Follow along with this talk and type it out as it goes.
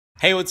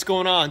Hey, what's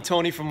going on?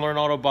 Tony from Learn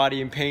Auto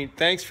Body and Paint.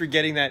 Thanks for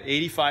getting that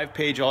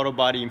 85-page Auto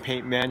Body and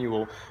Paint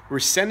manual. We're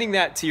sending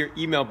that to your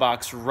email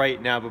box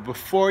right now, but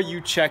before you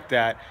check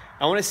that,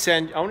 I want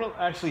to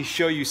actually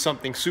show you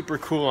something super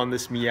cool on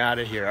this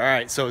Miata here. All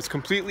right, so it's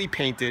completely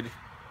painted,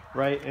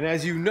 right? And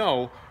as you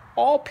know,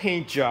 all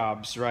paint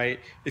jobs, right,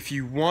 if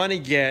you want to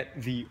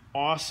get the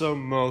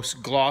awesome,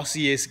 most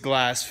glossiest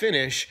glass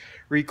finish,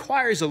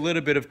 requires a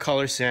little bit of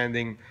color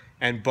sanding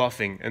and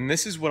buffing. And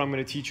this is what I'm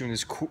going to teach you in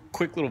this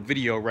quick little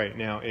video right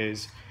now.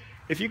 Is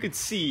if you could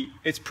see,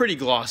 it's pretty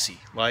glossy,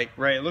 right?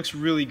 It looks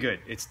really good.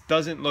 It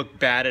doesn't look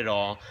bad at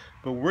all.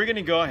 But we're going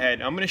to go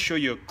ahead, I'm going to show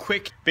you a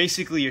quick,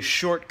 basically a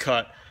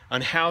shortcut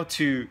on how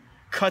to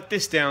cut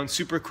this down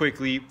super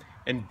quickly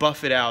and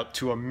buff it out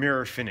to a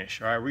mirror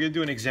finish. All right, we're going to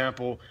do an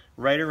example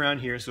right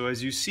around here. So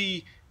as you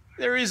see,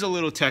 there is a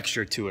little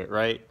texture to it,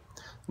 right?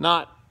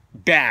 Not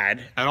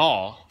bad at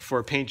all for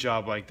a paint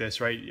job like this,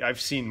 right?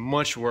 I've seen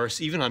much worse,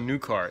 even on new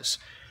cars,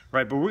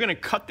 right? But we're gonna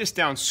cut this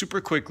down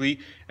super quickly,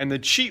 and the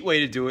cheat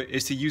way to do it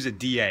is to use a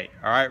DA,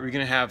 all right? We're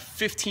gonna have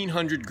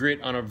 1500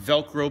 grit on a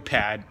Velcro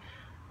pad.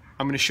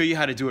 I'm gonna show you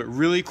how to do it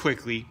really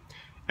quickly,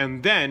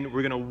 and then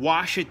we're gonna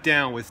wash it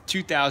down with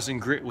 2000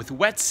 grit with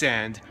wet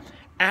sand.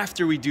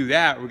 After we do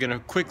that, we're gonna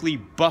quickly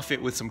buff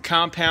it with some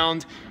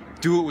compound,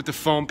 do it with the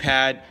foam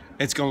pad.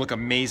 It's gonna look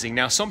amazing.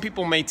 Now, some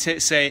people may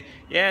say,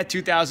 yeah,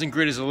 2000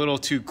 grit is a little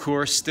too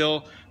coarse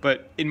still,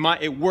 but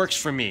it works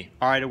for me,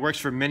 all right? It works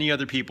for many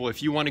other people.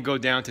 If you wanna go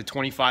down to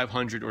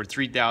 2500 or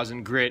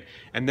 3000 grit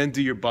and then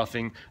do your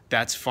buffing,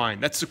 that's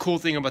fine. That's the cool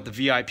thing about the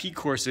VIP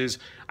courses.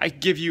 I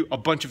give you a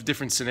bunch of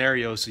different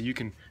scenarios so you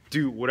can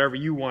do whatever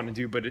you wanna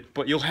do,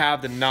 but you'll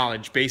have the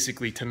knowledge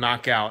basically to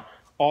knock out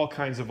all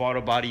kinds of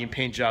auto body and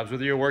paint jobs,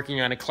 whether you're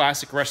working on a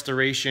classic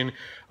restoration,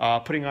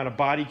 putting on a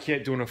body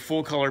kit, doing a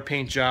full color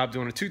paint job,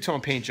 doing a two-tone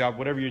paint job,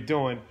 whatever you're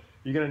doing,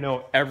 you're gonna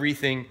know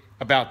everything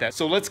about that.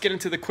 So let's get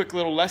into the quick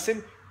little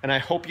lesson, and I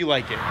hope you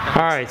like it.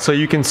 All right, so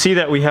you can see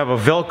that we have a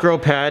Velcro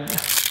pad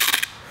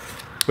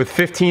with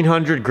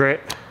 1500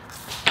 grit,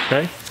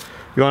 okay?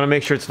 You wanna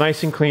make sure it's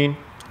nice and clean.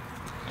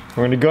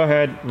 We're gonna go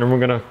ahead and we're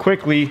gonna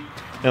quickly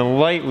and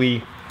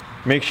lightly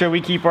make sure we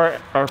keep our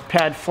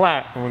pad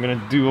flat, and we're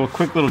gonna do a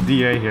quick little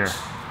DA here.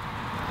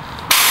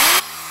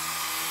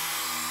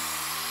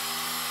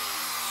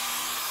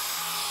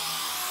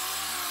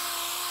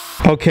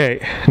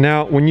 Okay,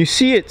 now when you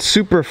see it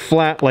super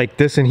flat like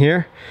this in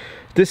here,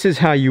 this is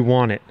how you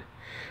want it.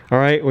 All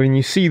right, when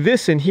you see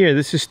this in here,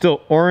 this is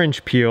still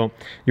orange peel.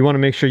 You wanna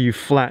make sure you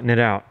flatten it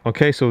out.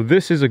 Okay, so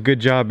this is a good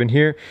job in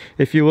here.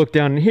 If you look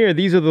down in here,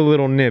 these are the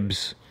little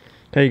nibs.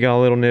 Okay, you got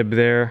a little nib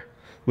there,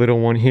 little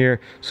one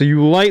here. So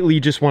you lightly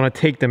just want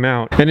to take them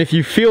out. And if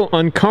you feel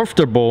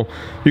uncomfortable,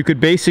 you could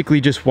basically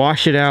just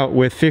wash it out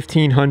with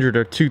 1500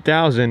 or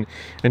 2000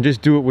 and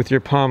just do it with your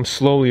palm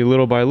slowly,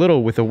 little by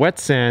little, with a wet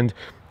sand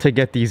to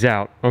get these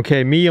out.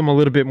 Okay, me, I'm a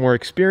little bit more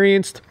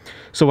experienced,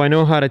 so I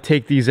know how to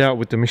take these out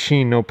with the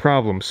machine, no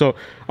problem. So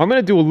I'm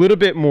going to do a little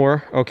bit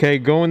more. Okay,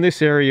 go in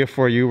this area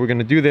for you. We're going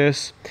to do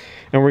this,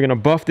 and we're going to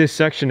buff this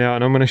section out,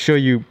 and I'm going to show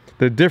you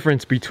the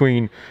difference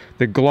between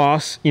the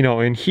gloss, you know,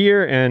 in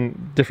here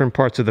and different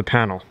parts of the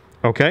panel.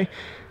 Okay,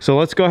 so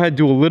let's go ahead and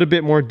do a little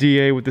bit more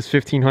DA with this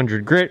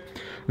 1500 grit.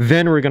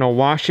 Then we're gonna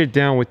wash it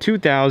down with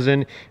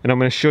 2000, and I'm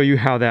gonna show you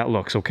how that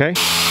looks. Okay.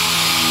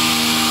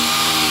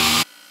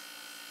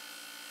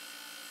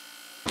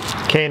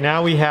 Okay,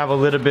 now we have a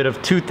little bit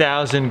of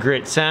 2000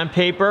 grit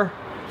sandpaper.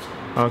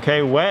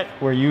 Okay, wet.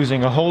 We're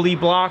using a Holy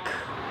block.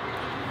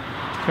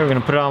 Okay, we're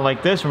gonna put it on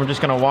like this, and we're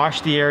just gonna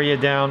wash the area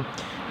down.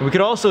 We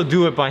could also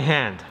do it by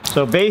hand.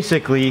 So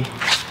basically,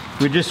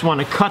 we just want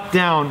to cut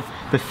down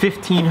the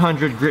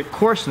 1500 grit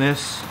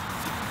coarseness,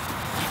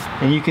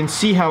 and you can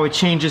see how it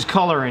changes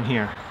color in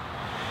here.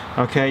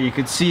 Okay, you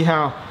can see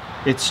how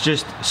it's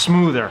just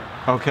smoother,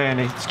 okay,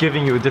 and it's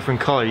giving you a different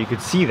color. You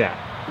could see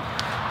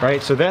that,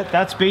 right? So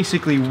that's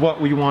basically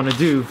what we want to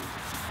do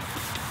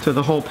to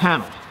the whole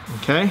panel,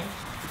 okay?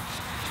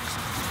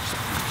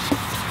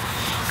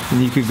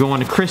 And you could go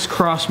on a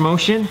crisscross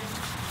motion.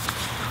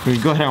 We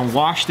go ahead and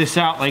wash this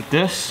out like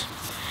this.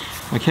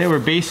 Okay, we're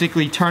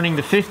basically turning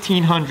the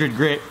 1500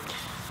 grit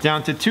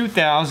down to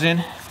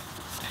 2000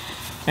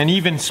 and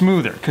even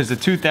smoother, because the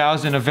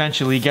 2000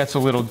 eventually gets a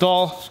little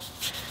dull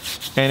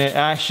and it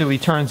actually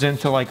turns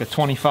into like a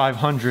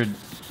 2500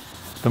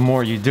 the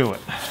more you do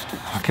it.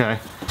 Okay.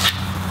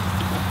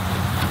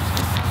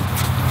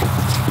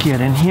 Get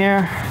in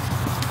here,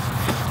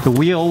 the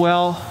wheel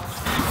well.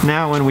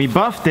 Now when we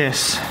buff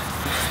this,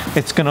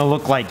 it's gonna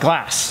look like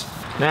glass.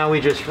 Now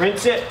we just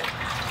rinse it.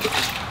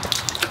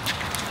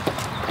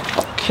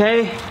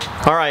 Okay.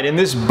 All right, in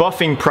this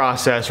buffing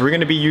process, we're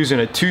gonna be using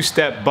a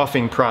two-step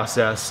buffing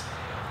process.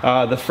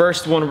 The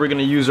first one, we're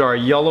gonna use our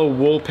yellow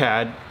wool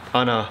pad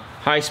on a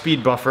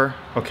high-speed buffer,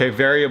 okay,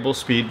 variable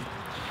speed.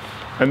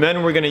 And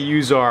then we're gonna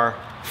use our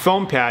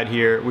foam pad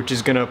here, which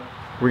is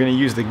we're gonna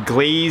use the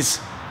glaze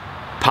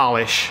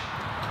polish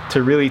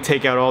to really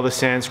take out all the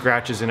sand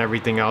scratches and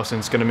everything else, and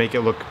it's gonna make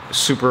it look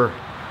super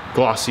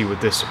glossy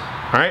with this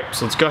All right,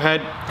 so let's go ahead.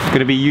 I'm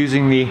gonna be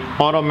using the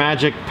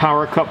Automagic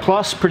Power Cut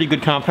Plus, pretty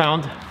good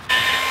compound.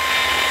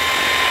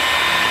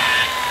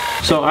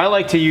 So I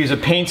like to use a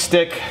paint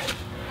stick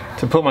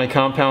to put my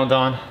compound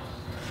on.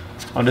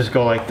 I'll just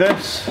go like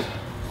this,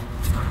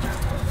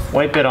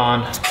 wipe it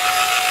on.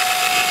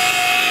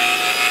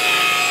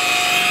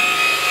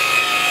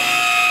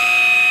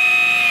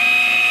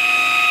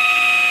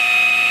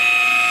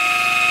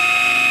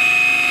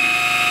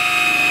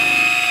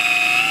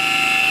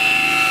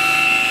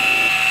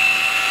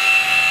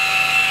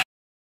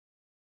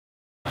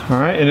 All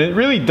right, and it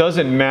really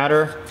doesn't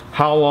matter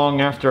how long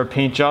after a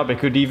paint job. It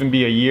could even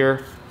be a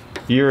year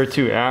or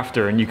two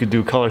after, and you could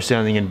do color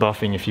sanding and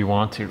buffing if you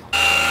want to.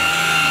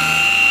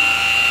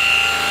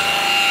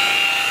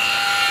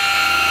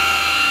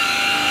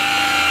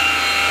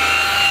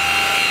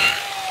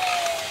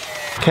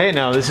 Okay,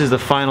 now this is the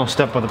final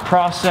step of the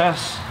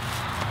process.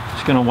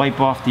 Just gonna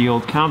wipe off the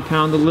old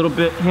compound a little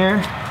bit here.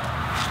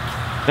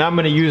 Now I'm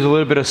gonna use a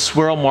little bit of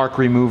swirl mark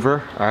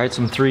remover. All right,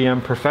 some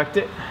 3M Perfect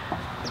It.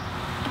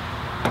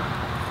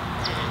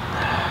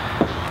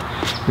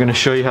 I'm gonna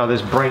show you how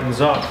this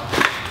brightens up.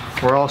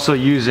 We're also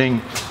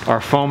using our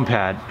foam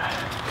pad.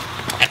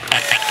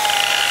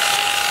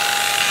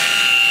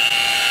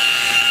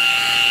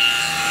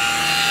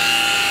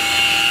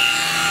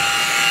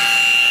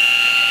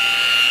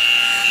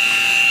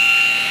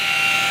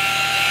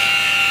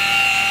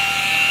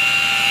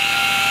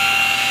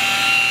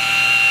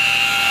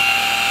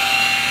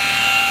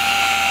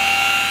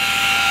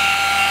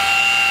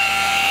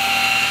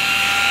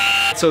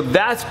 So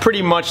that's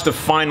pretty much the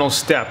final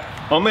step.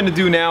 All I'm gonna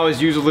do now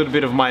is use a little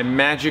bit of my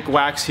magic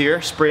wax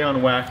here, spray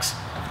on wax.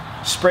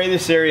 Spray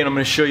this area and I'm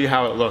gonna show you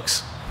how it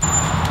looks.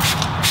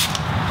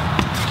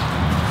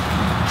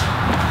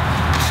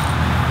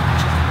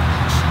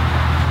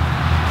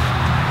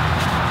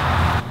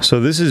 So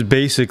this is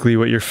basically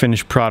what your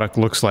finished product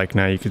looks like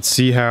now. You can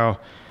see how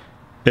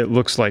it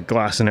looks like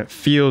glass and it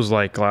feels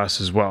like glass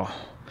as well.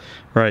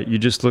 Right, you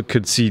just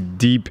could see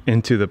deep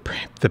into the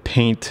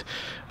paint,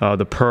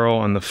 the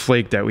pearl and the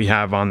flake that we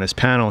have on this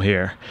panel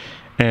here.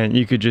 And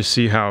you could just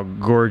see how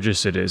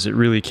gorgeous it is. It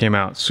really came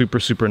out super,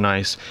 super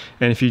nice.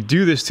 And if you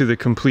do this to the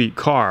complete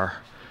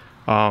car,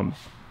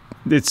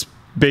 it's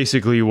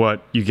basically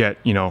what you get,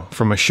 you know,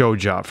 from a show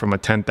job, from a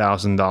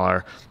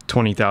 $10,000,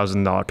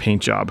 $20,000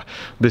 paint job.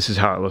 This is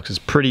how it looks. It's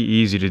pretty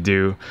easy to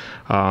do.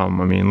 I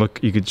mean, look,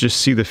 you could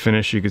just see the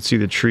finish. You could see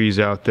the trees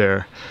out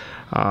there.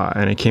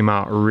 And it came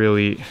out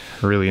really,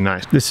 really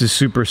nice. This is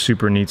super,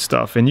 super neat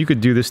stuff. And you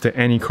could do this to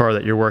any car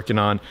that you're working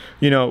on.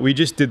 You know, we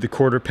just did the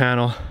quarter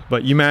panel,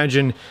 but you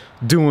imagine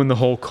doing the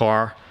whole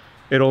car.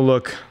 It'll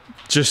look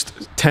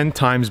just 10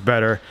 times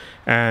better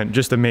and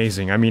just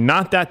amazing. I mean,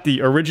 not that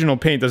the original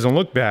paint doesn't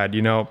look bad,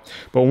 you know,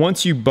 but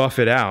once you buff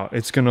it out,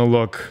 it's gonna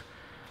look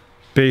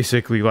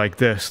basically like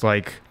this,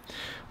 like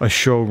a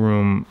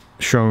showroom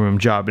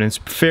job, and it's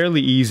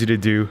fairly easy to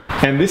do.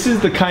 And this is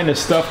the kind of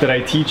stuff that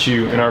I teach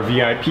you in our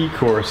VIP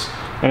course,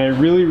 and I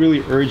really,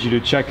 really urge you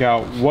to check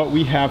out what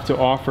we have to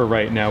offer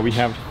right now. We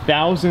have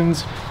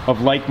thousands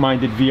of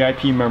like-minded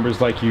VIP members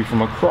like you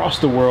from across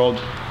the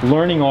world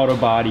learning auto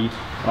body,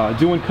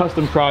 doing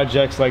custom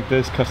projects like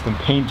this, custom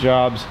paint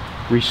jobs,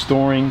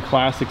 restoring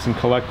classics and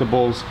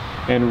collectibles.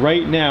 And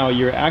right now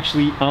you're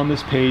actually on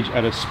this page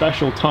at a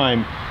special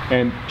time.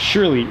 And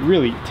surely,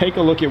 really, take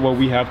a look at what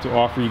we have to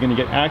offer. You're gonna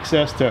get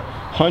access to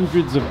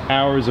hundreds of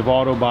hours of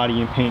auto body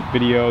and paint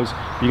videos.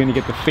 You're gonna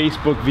get the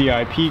Facebook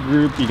VIP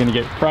group. You're gonna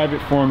get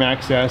private forum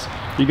access.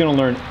 You're gonna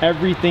learn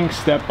everything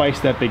step by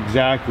step,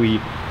 exactly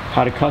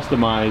how to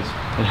customize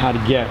and how to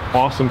get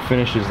awesome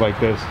finishes like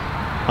this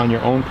on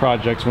your own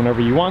projects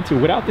whenever you want to,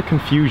 without the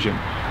confusion,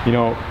 you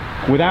know,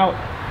 without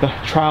the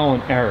trial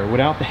and error,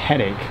 without the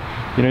headache.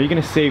 You know, you're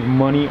gonna save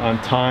money on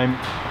time,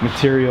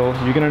 material.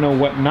 You're gonna know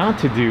what not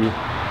to do,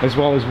 as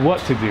well as what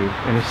to do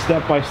in a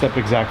step-by-step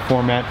exact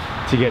format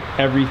to get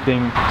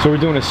everything. So we're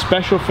doing a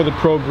special for the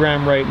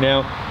program right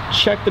now.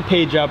 Check the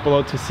page out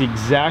below to see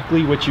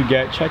exactly what you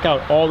get. Check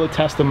out all the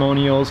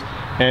testimonials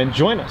and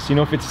join us. You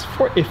know,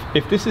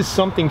 if this is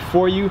something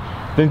for you,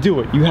 then do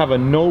it. You have a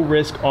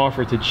no-risk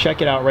offer to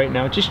check it out right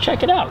now. Just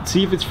check it out,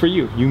 see if it's for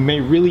you. You may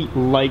really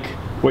like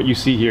what you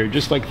see here,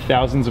 just like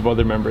thousands of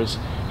other members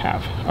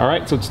have. All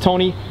right, so it's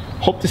Tony.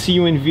 Hope to see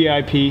you in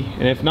VIP,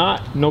 and if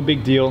not, no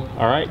big deal.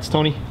 All right, it's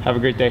Tony. Have a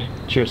great day.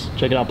 Cheers.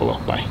 Check it out below.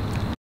 Bye.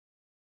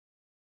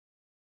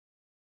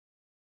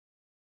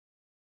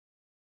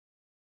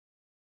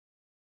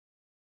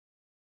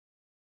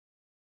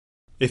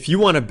 If you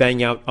want to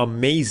bang out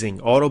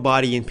amazing auto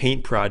body and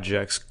paint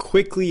projects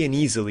quickly and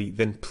easily,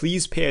 then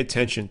please pay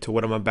attention to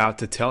what I'm about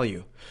to tell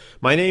you.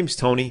 My name's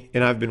Tony,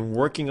 and I've been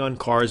working on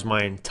cars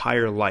my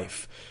entire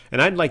life.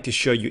 And I'd like to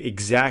show you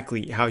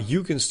exactly how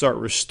you can start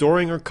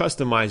restoring or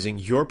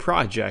customizing your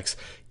projects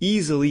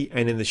easily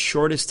and in the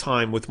shortest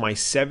time with my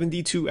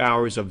 72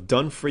 hours of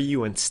done for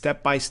you and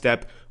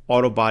step-by-step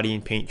auto body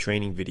and paint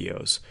training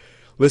videos.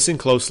 Listen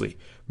closely.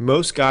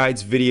 Most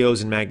guides,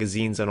 videos, and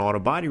magazines on auto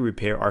body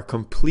repair are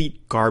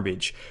complete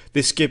garbage.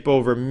 They skip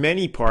over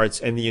many parts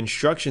and the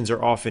instructions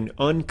are often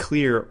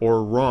unclear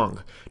or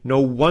wrong. No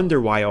wonder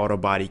why auto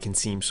body can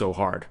seem so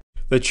hard.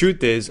 The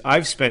truth is,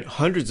 I've spent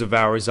hundreds of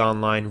hours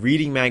online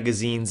reading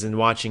magazines and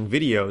watching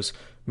videos.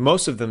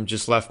 Most of them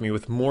just left me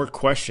with more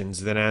questions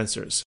than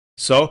answers.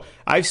 So,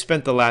 I've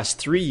spent the last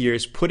 3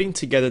 years putting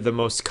together the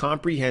most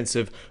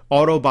comprehensive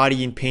auto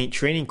body and paint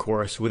training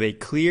course with a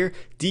clear,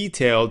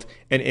 detailed,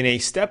 and in a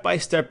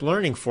step-by-step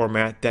learning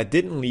format that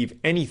didn't leave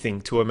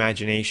anything to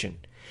imagination.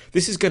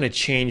 This is going to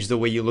change the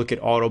way you look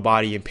at auto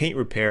body and paint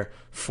repair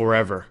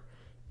forever.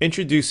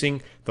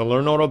 Introducing the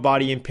Learn Auto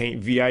Body and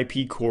Paint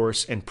VIP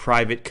course and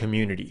private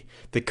community,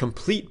 the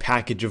complete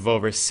package of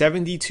over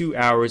 72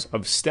 hours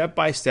of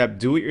step-by-step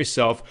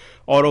do-it-yourself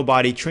auto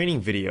body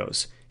training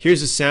videos.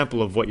 Here's a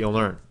sample of what you'll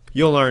learn.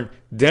 You'll learn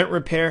dent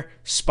repair,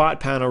 spot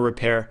panel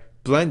repair,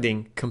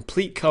 blending,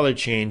 complete color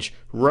change,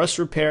 rust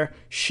repair,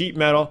 sheet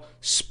metal,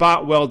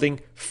 spot welding,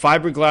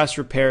 fiberglass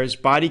repairs,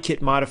 body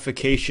kit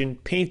modification,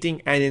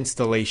 painting, and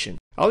installation.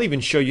 I'll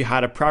even show you how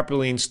to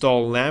properly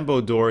install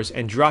Lambo doors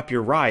and drop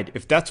your ride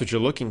if that's what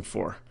you're looking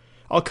for.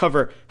 I'll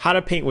cover how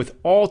to paint with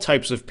all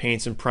types of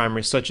paints and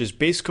primers such as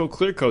base coat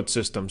clear coat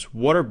systems,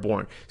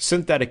 waterborne,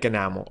 synthetic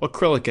enamel,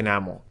 acrylic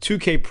enamel,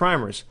 2K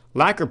primers,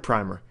 lacquer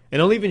primer,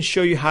 and I'll even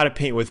show you how to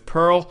paint with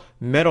pearl,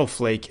 metal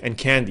flake, and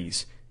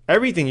candies.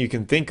 Everything you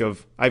can think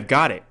of, I've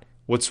got it.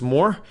 What's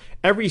more,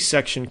 every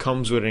section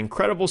comes with an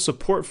incredible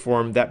support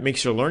forum that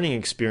makes your learning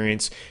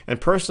experience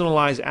and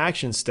personalized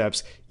action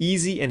steps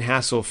easy and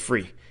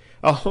hassle-free.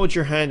 I'll hold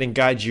your hand and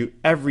guide you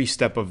every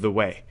step of the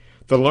way.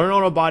 The Learn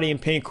Auto Body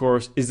and Paint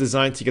course is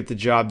designed to get the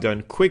job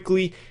done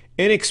quickly,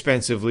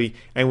 inexpensively,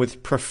 and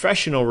with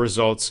professional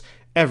results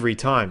every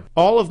time.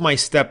 All of my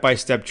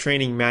step-by-step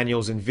training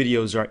manuals and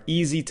videos are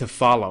easy to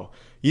follow.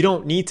 You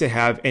don't need to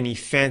have any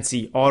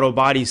fancy auto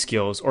body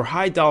skills or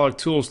high-dollar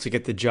tools to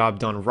get the job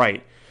done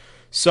right.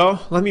 So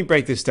let me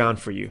break this down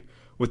for you.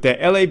 With the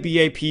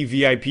LABAP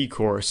VIP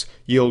course,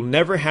 you'll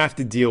never have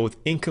to deal with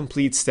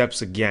incomplete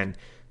steps again.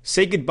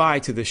 Say goodbye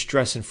to the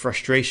stress and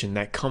frustration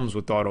that comes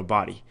with auto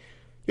body.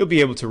 You'll be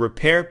able to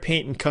repair,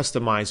 paint, and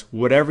customize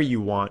whatever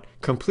you want,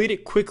 complete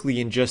it quickly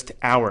in just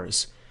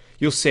hours.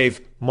 You'll save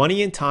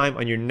money and time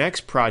on your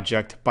next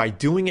project by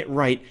doing it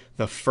right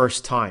the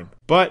first time.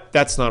 But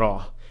that's not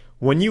all.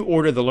 When you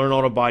order the Learn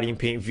Auto Body and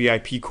Paint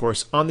VIP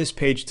course on this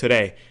page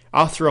today,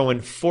 I'll throw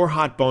in 4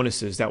 hot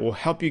bonuses that will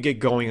help you get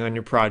going on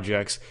your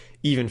projects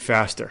even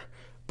faster.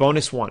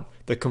 Bonus 1,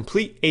 the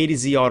complete A to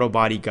Z auto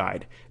body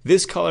guide.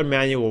 This color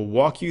manual will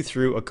walk you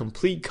through a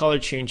complete color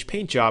change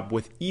paint job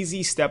with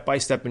easy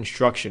step-by-step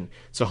instruction.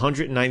 It's a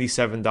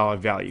 $197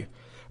 value.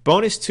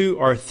 Bonus 2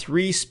 are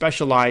 3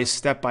 specialized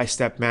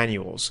step-by-step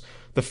manuals.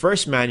 The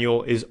first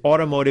manual is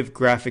Automotive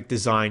Graphic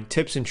Design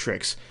Tips and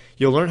Tricks.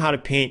 You'll learn how to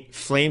paint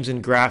flames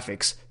and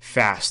graphics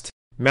fast.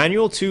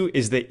 Manual 2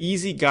 is the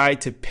Easy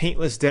Guide to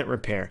Paintless Dent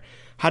Repair,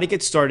 how to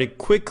get started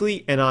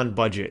quickly and on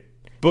budget.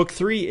 Book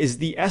 3 is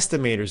the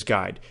Estimator's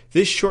Guide.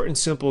 This short and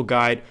simple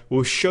guide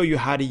will show you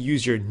how to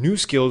use your new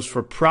skills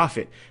for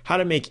profit, how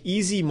to make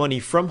easy money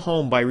from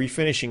home by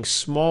refinishing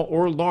small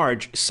or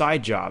large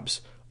side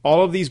jobs.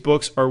 All of these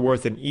books are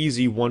worth an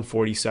easy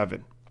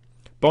 $147.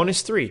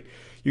 Bonus 3,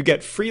 you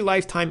get free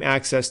lifetime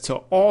access to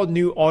all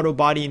new auto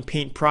body and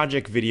paint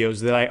project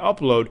videos that I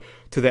upload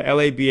to the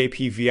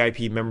LABAP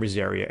VIP members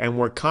area, and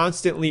we're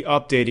constantly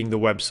updating the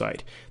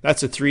website.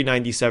 That's a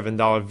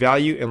 $397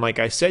 value, and like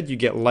I said, you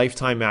get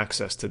lifetime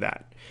access to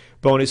that.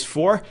 Bonus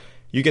 4,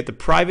 you get the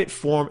private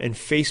forum and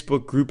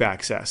Facebook group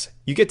access.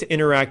 You get to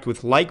interact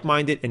with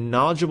like-minded and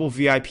knowledgeable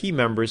VIP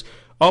members,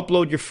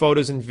 upload your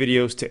photos and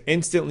videos to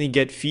instantly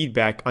get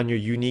feedback on your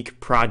unique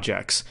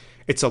projects.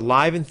 It's a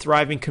live and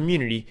thriving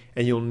community,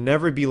 and you'll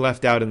never be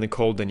left out in the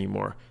cold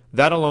anymore.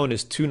 That alone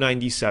is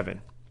 $297.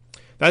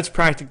 That's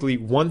practically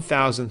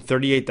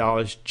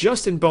 $1,038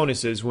 just in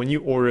bonuses when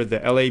you order the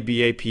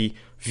LABAP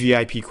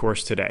VIP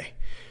course today.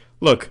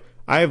 Look,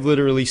 I have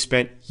literally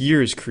spent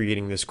years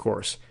creating this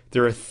course.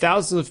 There are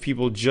thousands of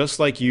people just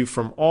like you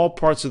from all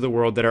parts of the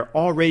world that are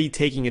already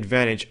taking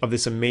advantage of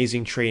this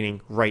amazing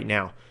training right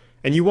now.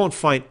 And you won't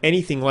find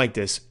anything like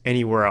this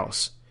anywhere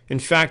else. In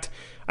fact,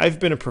 I've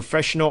been a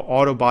professional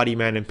auto body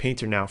man and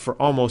painter now for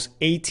almost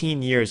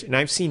 18 years, and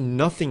I've seen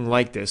nothing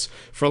like this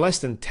for less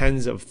than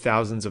tens of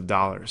thousands of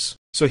dollars.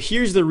 So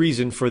here's the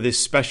reason for this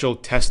special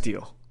test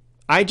deal.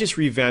 I just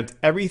revamped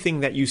everything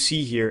that you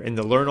see here in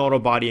the Learn Auto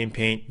Body and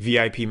Paint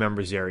VIP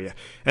members area,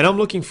 and I'm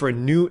looking for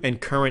new and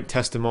current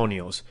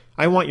testimonials.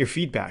 I want your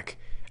feedback.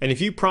 And if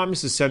you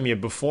promise to send me a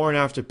before and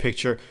after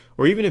picture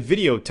or even a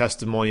video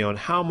testimonial on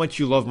how much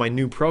you love my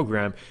new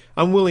program,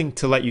 I'm willing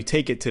to let you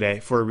take it today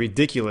for a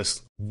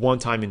ridiculous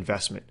one-time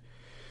investment.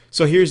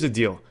 So here's the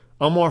deal.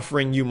 I'm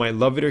offering you my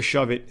love it or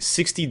shove it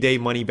 60-day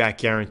money-back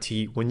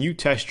guarantee when you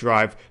test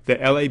drive the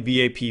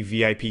LABAP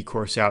VIP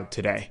course out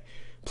today.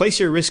 Place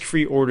your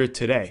risk-free order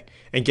today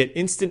and get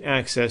instant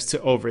access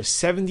to over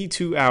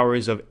 72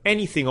 hours of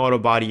anything auto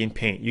body and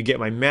paint. You get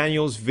my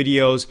manuals,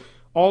 videos,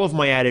 all of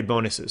my added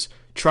bonuses.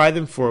 Try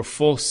them for a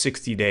full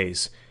 60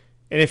 days.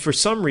 And if for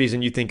some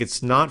reason you think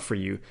it's not for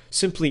you,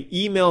 simply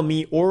email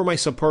me or my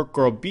support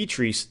girl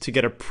Beatrice to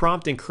get a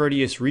prompt and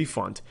courteous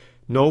refund.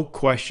 No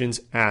questions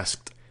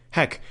asked.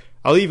 Heck,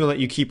 I'll even let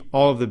you keep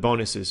all of the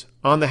bonuses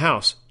on the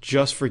house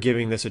just for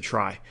giving this a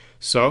try.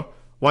 So,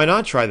 why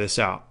not try this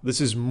out? This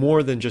is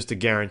more than just a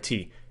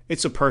guarantee.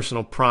 It's a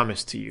personal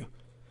promise to you.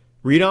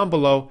 Read on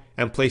below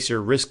and place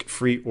your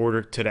risk-free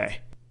order today.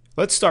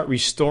 Let's start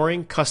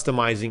restoring,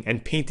 customizing,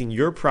 and painting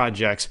your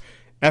projects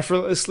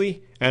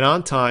effortlessly and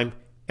on time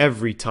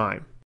every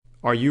time.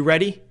 Are you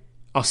ready?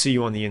 I'll see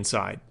you on the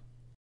inside.